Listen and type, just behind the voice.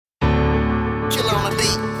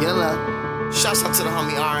Yellow. Shouts out to the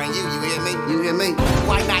homie R and you hear me? You hear me?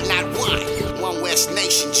 Why not one West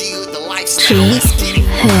Nation, G with the lifestyle. Cheese Let's get it.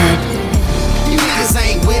 You niggas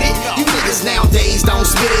ain't with it. You niggas nowadays don't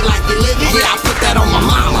spit it like you live it. Yeah, I put that on my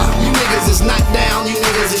mama. You niggas is not down. You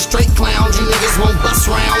niggas is straight clowns. You niggas won't bust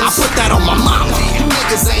rounds. I put that on my mama. You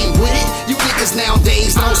niggas ain't with it. You niggas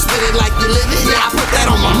nowadays don't spit it like you live it. Yeah, I put that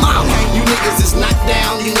on my mama. You niggas is not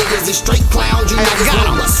down. You niggas is straight clowns. You niggas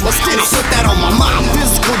won't bust rounds. I put that on my mama.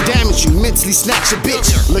 Physical damage, you mentally snatch a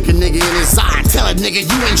bitch. Look a nigga in his eye, tell a nigga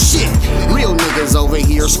you ain't shit. Real niggas over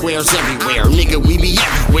here, squares everywhere. Nigga, we be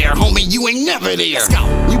everywhere. Homie, you ain't never there.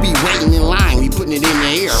 You be waiting in line, we putting it in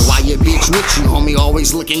the air. While your bitch with you, homie,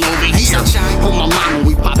 always looking over here. On my mama,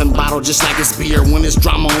 we popping bottle just like it's beer. When it's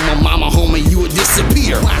drama on my mama, homie, you would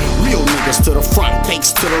disappear. Real niggas to the front,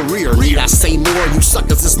 fakes to the rear. Need I say more? You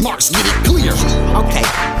suckers, it's marks, get it clear. Okay,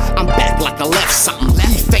 I'm back like I left something.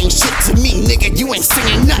 Beef ain't shit to me, nigga, you ain't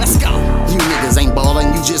singing nothing. Let's go. You niggas ain't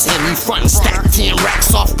ballin', you just heavy frontin'. Stack 10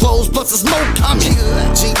 racks off clothes, plus there's more coming.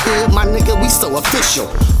 G-Hood, my nigga, we so official.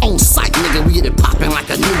 On site, nigga, we get it poppin' like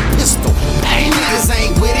a new pistol. Bang, niggas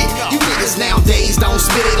ain't with it. You niggas nowadays don't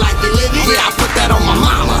spit it like you live it. Yeah, I put that on my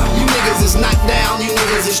mama. You niggas is not down. You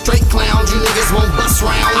niggas is straight clowns. You niggas won't bust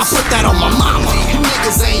rounds. I put that on my mama. You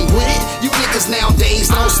niggas ain't with it. You niggas nowadays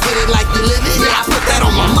don't spit it like you live it. Yeah, I put that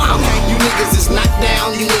on my mama. You niggas is not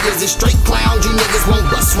down. You niggas is straight clowns. You niggas won't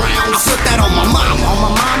bust rounds. I put that on my mama. On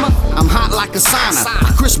my mama, I'm hot like a sauna.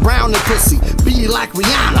 Chris Brown and pussy, be like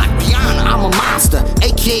Rihanna. I'm a monster,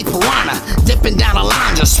 aka Piranha. Dipping down a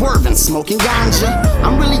line, just swerving, smoking ganja.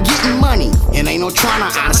 I'm really getting money, and ain't no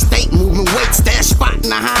tryna. Out of state, moving weights, that spot in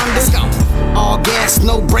the Honda. Let's go. All gas,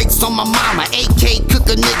 no brakes on my mama. AK, cook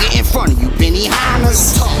a nigga in front of you, Benny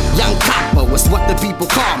Hannas. Young copper was what the people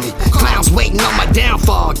call me. Clowns waiting on my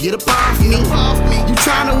downfall, get up off me. You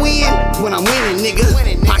tryna win? When I'm winning, nigga.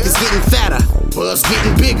 Pockets getting fatter, buzz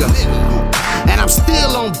getting bigger. And I'm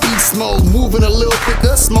still on beast mode, moving a little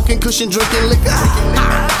quicker, smoking cushion, drinking liquor.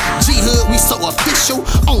 G-Hood, we so official.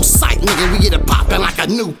 On sight, nigga, we get it poppin' like a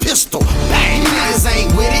new pistol. Bang, you niggas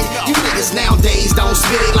ain't with it. You niggas nowadays don't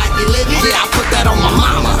spit it like you live it. Yeah, I put that on my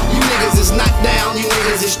mama. You niggas is not down. You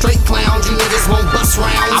niggas is straight clowns. You niggas won't bust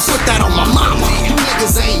rounds. I put that on my mama. You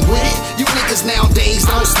niggas ain't with it. You niggas nowadays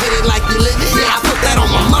don't spit it like you live it. Yeah, I put that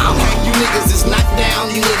on my mama. You niggas is not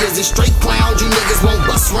down. You niggas is straight clowns. You niggas won't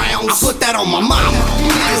bust rounds. I put that on my mama.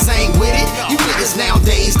 You niggas ain't with it. You niggas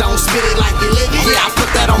nowadays don't spit it like you live it. Yeah, I put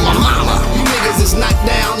that on my mama. You niggas is not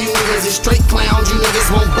down. You niggas is straight clowns. You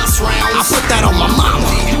niggas won't bust rounds. I put that on my mama.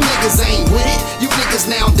 You niggas ain't with it. You niggas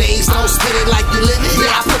nowadays don't spit it like you live it.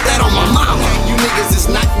 Yeah, I put that on my mama. You niggas is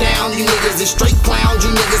not down. You niggas is straight clowns.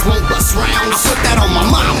 You niggas won't bust rounds. I put that on my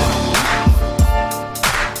mama.